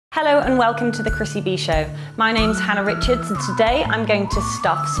Hello and welcome to the Chrissy B Show. My name's Hannah Richards and today I'm going to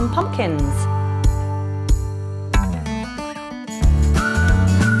stuff some pumpkins.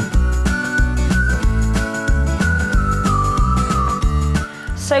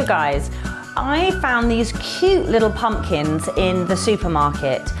 So guys, I found these cute little pumpkins in the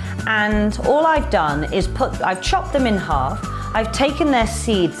supermarket and all I've done is I've chopped them in half, I've taken their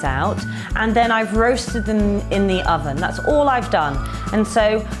seeds out and then I've roasted them in the oven. That's all I've done. And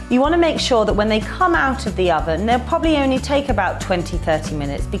so you want to make sure that when they come out of the oven, they'll probably only take about 20-30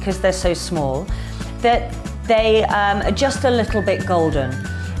 minutes because they're so small, that they are just a little bit golden.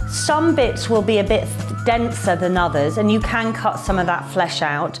 Some bits will be a bit denser than others and you can cut some of that flesh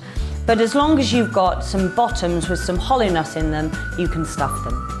out, but as long as you've got some bottoms with some hollowness in them, you can stuff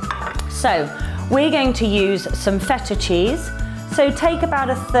them. So we're going to use some feta cheese. So take about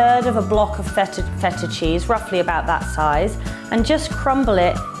a third of a block of feta cheese, roughly about that size, and just crumble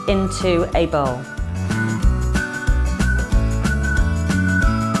it into a bowl.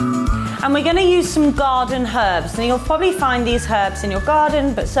 And we're going to use some garden herbs. And you'll probably find these herbs in your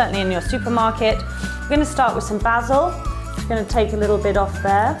garden, but certainly in your supermarket. We're going to start with some basil. Just going to take a little bit off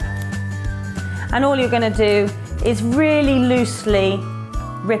there. And all you're going to do is really loosely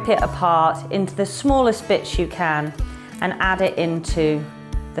rip it apart into the smallest bits you can and add it into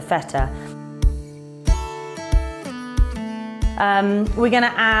the feta. We're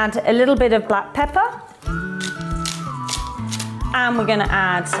gonna add a little bit of black pepper and we're gonna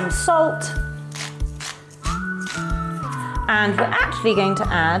add some salt and we're actually going to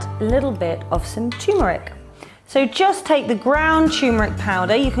add a little bit of some turmeric. So just take the ground turmeric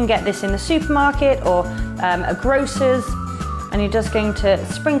powder, you can get this in the supermarket or a grocer's, and you're just going to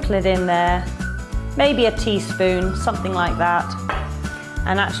sprinkle it in there. Maybe a teaspoon, something like that.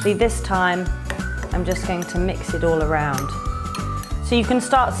 And actually this time, I'm just going to mix it all around. So you can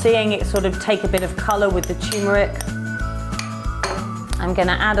start seeing it sort of take a bit of color with the turmeric. I'm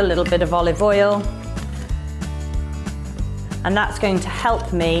gonna add a little bit of olive oil. And that's going to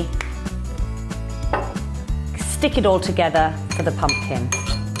help me stick it all together for the pumpkin.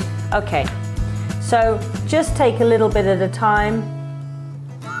 Okay, so just take a little bit at a time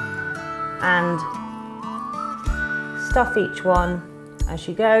and stuff each one as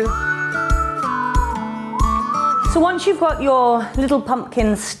you go. So once you've got your little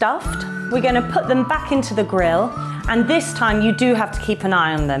pumpkins stuffed, we're going to put them back into the grill, and this time you do have to keep an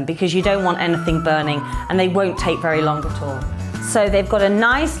eye on them because you don't want anything burning and they won't take very long at all. So they've got a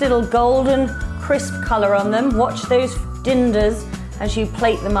nice little golden crisp colour on them. Watch those dinders as you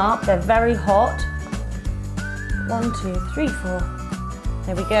plate them up, they're very hot. 1, 2, 3, 4,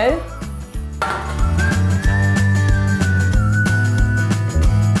 there we go.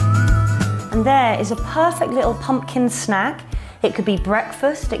 And there is a perfect little pumpkin snack. It could be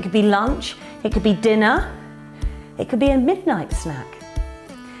breakfast, it could be lunch, it could be dinner, it could be a midnight snack.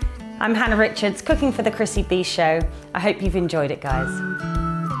 I'm Hannah Richards, cooking for the Chrissy B Show. I hope you've enjoyed it, guys.